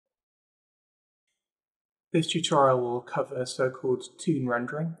This tutorial will cover so-called Toon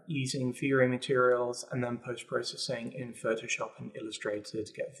rendering using VRay materials and then post-processing in Photoshop and Illustrator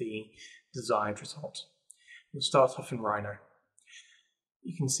to get the desired result. We'll start off in Rhino.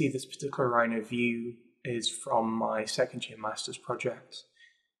 You can see this particular Rhino view is from my second year master's project.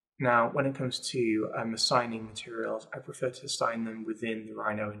 Now, when it comes to assigning materials, I prefer to assign them within the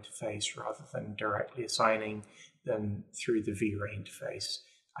Rhino interface rather than directly assigning them through the VRay interface.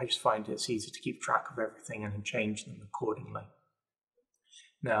 I just find it's easier to keep track of everything and then change them accordingly.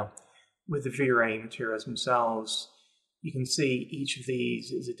 Now, with the VRay materials themselves, you can see each of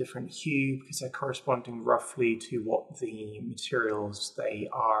these is a different hue because they're corresponding roughly to what the materials they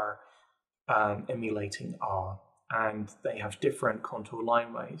are emulating are. And they have different contour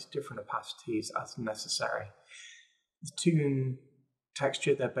line weights, different opacities as necessary. The Toon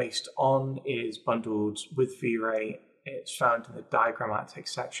texture they're based on is bundled with VRay. It's found in the diagrammatic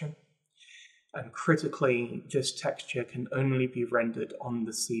section. And critically, this texture can only be rendered on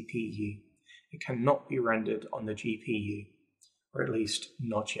the CPU. It cannot be rendered on the GPU, or at least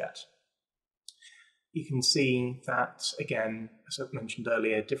not yet. You can see that, again, as I mentioned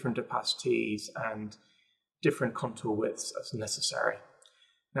earlier, different opacities and different contour widths as necessary.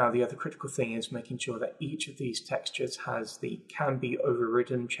 Now, the other critical thing is making sure that each of these textures has the can be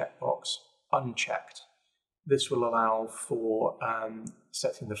overridden checkbox unchecked. This will allow for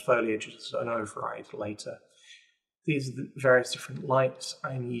setting the foliage as an override later. These are the various different lights.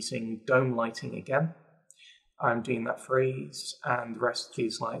 I'm using dome lighting again. I'm doing that for ease, and the rest of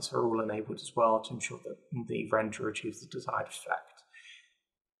these lights are all enabled as well to ensure that the render achieves the desired effect.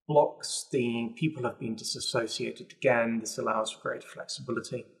 Blocks, the people have been disassociated again. This allows for greater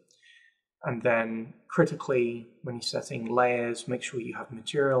flexibility. And then critically, when you're setting layers, make sure you have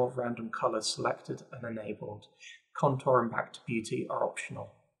material, random colors selected and enabled. Contour and back to beauty are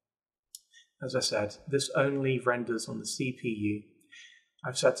optional. As I said, this only renders on the CPU.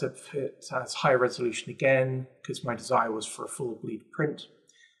 I've set up it as high resolution again because my desire was for a full bleed print.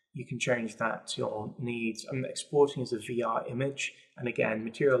 You can change that to your needs. I'm exporting as a VR image, and again,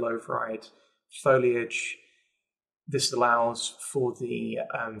 material override, foliage. This allows for the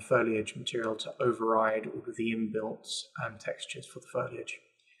foliage material to override all of the inbuilt textures for the foliage.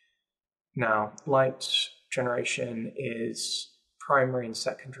 Now, light generation is primary and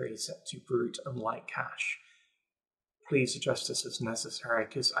secondary set to brute and light cache. Please adjust this as necessary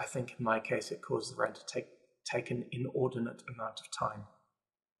because I think in my case it caused the render to take an inordinate amount of time.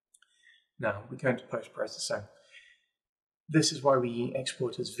 Now, we go into post-processing. This is why we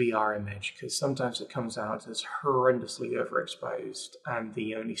export as VR image, because sometimes it comes out as horrendously overexposed, and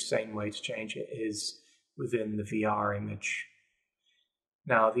the only sane way to change it is within the VR image.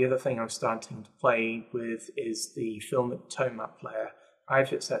 Now, the other thing I'm starting to play with is the filmic tone map layer. I've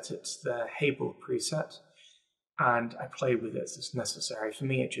set it to the Hable preset, and I play with it as necessary. For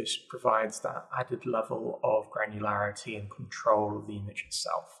me, it just provides that added level of granularity and control of the image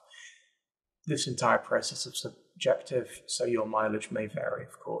itself. This entire process is subjective, so your mileage may vary,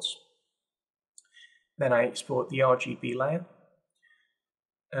 of course. Then I export the RGB layer,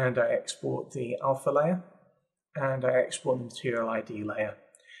 and I export the alpha layer, and I export the material ID layer.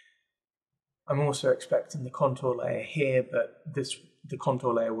 I'm also expecting the contour layer here, but the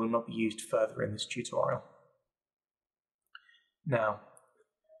contour layer will not be used further in this tutorial. Now,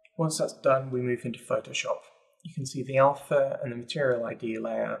 once that's done, we move into Photoshop. You can see the alpha and the material ID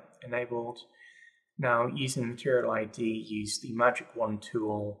layer enabled. Now, using the material ID, use the magic wand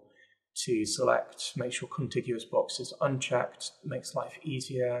tool to select, make sure contiguous box is unchecked, makes life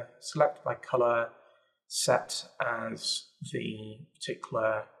easier, select by color, set as the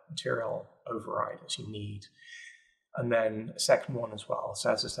particular material override as you need. And then a second one as well.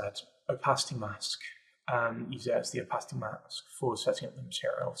 So as I said, opacity mask, use it as the opacity mask for setting up the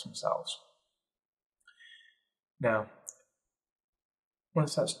materials themselves. Now,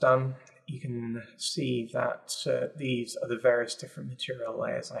 once that's done, you can see that these are the various different material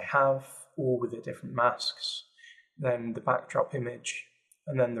layers I have, all with their different masks, then the backdrop image,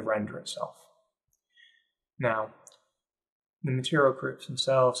 and then the render itself. Now, the material groups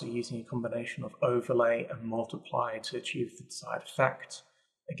themselves are using a combination of overlay and multiply to achieve the desired effect.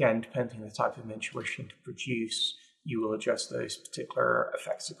 Again, depending on the type of image you're wishing to produce, you will adjust those particular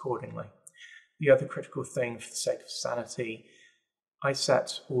effects accordingly. The other critical thing, for the sake of sanity, I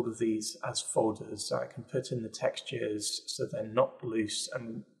set all of these as folders so I can put in the textures so they're not loose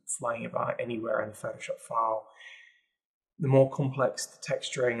and flying about anywhere in the Photoshop file. The more complex the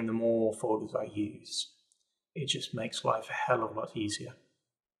texturing and the more folders I use, it just makes life a hell of a lot easier.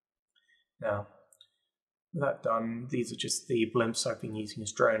 Now, with that done, these are just the blimps I've been using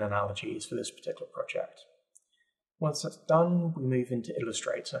as drone analogies for this particular project. Once that's done, we move into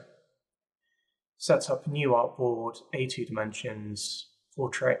Illustrator. Set up a new artboard, A2 dimensions,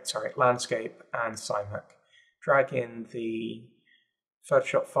 landscape and CyMac. Drag in the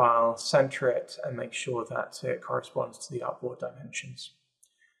Photoshop file, center it, and make sure that it corresponds to the artboard dimensions.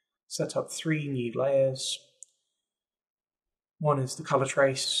 Set up 3 new layers. One is the color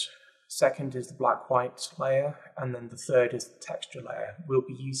trace, second is the black-white layer, and then the third is the texture layer. We'll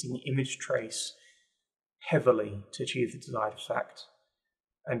be using image trace heavily to achieve the desired effect,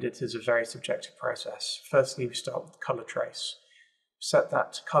 and it is a very subjective process. Firstly, we start with the color trace. Set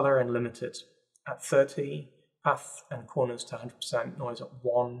that to color and limit it at 30, path and corners to 100%, noise at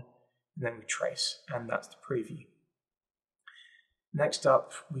 1, and then we trace, and that's the preview. Next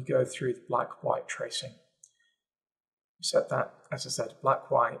up, we go through the black-white tracing. Set that, as I said,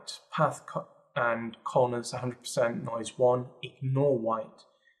 black-white, path and corners 100%, noise 1, ignore white.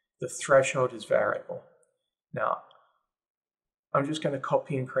 The threshold is variable. Now, I'm just going to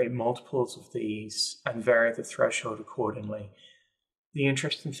copy and create multiples of these and vary the threshold accordingly. The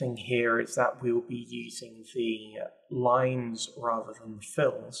interesting thing here is that we'll be using the lines rather than the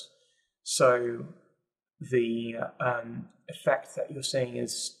fills. So the effect that you're seeing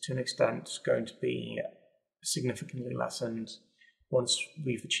is, to an extent, going to be significantly lessened once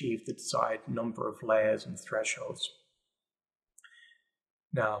we've achieved the desired number of layers and thresholds.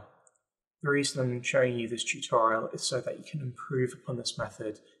 Now, the reason I'm showing you this tutorial is so that you can improve upon this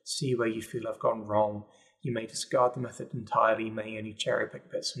method, see where you feel I've gone wrong. You may discard the method entirely, you may only cherry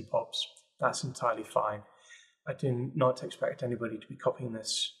pick bits and bobs. That's entirely fine. I do not expect anybody to be copying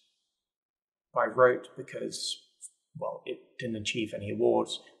this by rote because, well, it didn't achieve any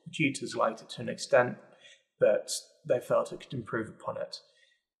awards. The tutors liked it to an extent, but they felt it could improve upon it.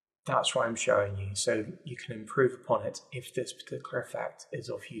 That's why I'm showing you, so you can improve upon it if this particular effect is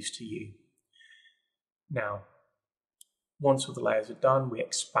of use to you. Now, once all the layers are done, we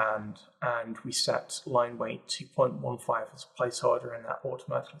expand and we set line weight to 0.15 as a placeholder, and that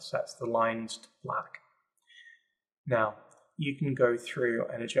automatically sets the lines to black. Now, you can go through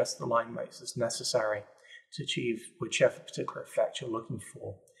and adjust the line weights as necessary to achieve whichever particular effect you're looking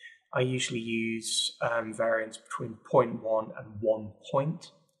for. I usually use variance between 0.1 and 1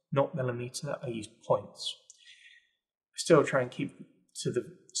 point, not millimeter, I use points. I still try and keep to the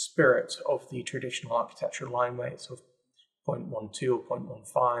spirit of the traditional architectural line weights of 0.12 or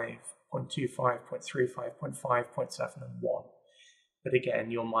 0.15, 0.25, 0.35, 0.5, 0.7 and 1. But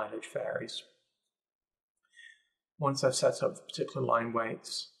again, your mileage varies. Once I've set up the particular line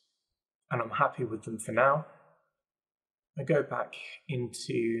weights and I'm happy with them for now, I go back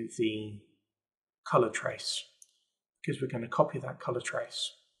into the color trace because we're going to copy that color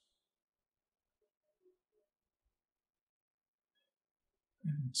trace.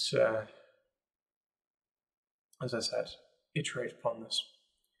 And as I said, iterate upon this.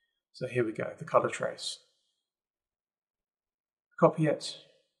 So here we go, the color trace. Copy it,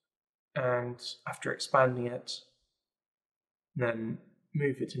 and after expanding it, then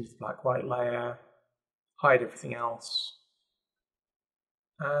move it into the black-white layer, hide everything else,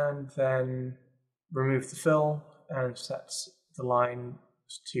 and then remove the fill and set the line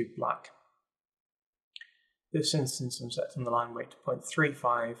to black. This instance I'm setting the line weight to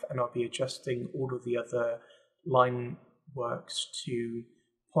 0.35, and I'll be adjusting all of the other line works to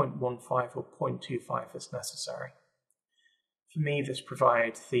 0.15 or 0.25 as necessary. For me, this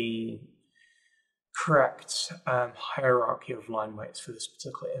provides the correct hierarchy of line weights for this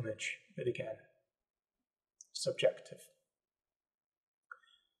particular image, but again, subjective.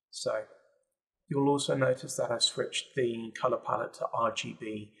 So, you'll also notice that I switched the color palette to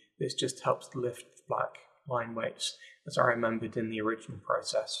RGB. This just helps lift the black line weights, as I remembered in the original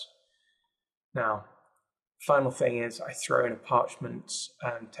process. Now, final thing is I throw in a parchment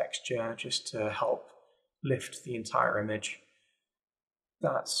texture just to help lift the entire image.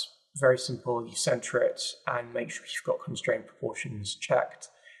 That's very simple. You center it and make sure you've got constraint proportions checked.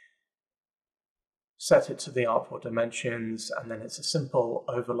 Set it to the artboard dimensions, and then it's a simple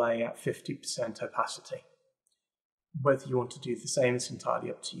overlay at 50% opacity. Whether you want to do the same is entirely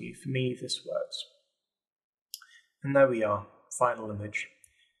up to you. For me, this works. And there we are, final image.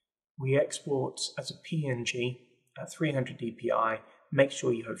 We export as a PNG at 300 dpi. Make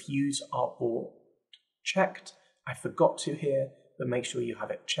sure you have use artboard checked. I forgot to here, but make sure you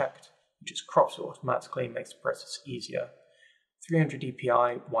have it checked. It just crops it automatically, makes the process easier. 300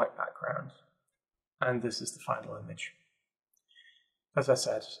 dpi, white background. And this is the final image. As I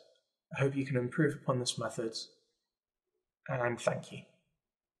said, I hope you can improve upon this method, and thank you.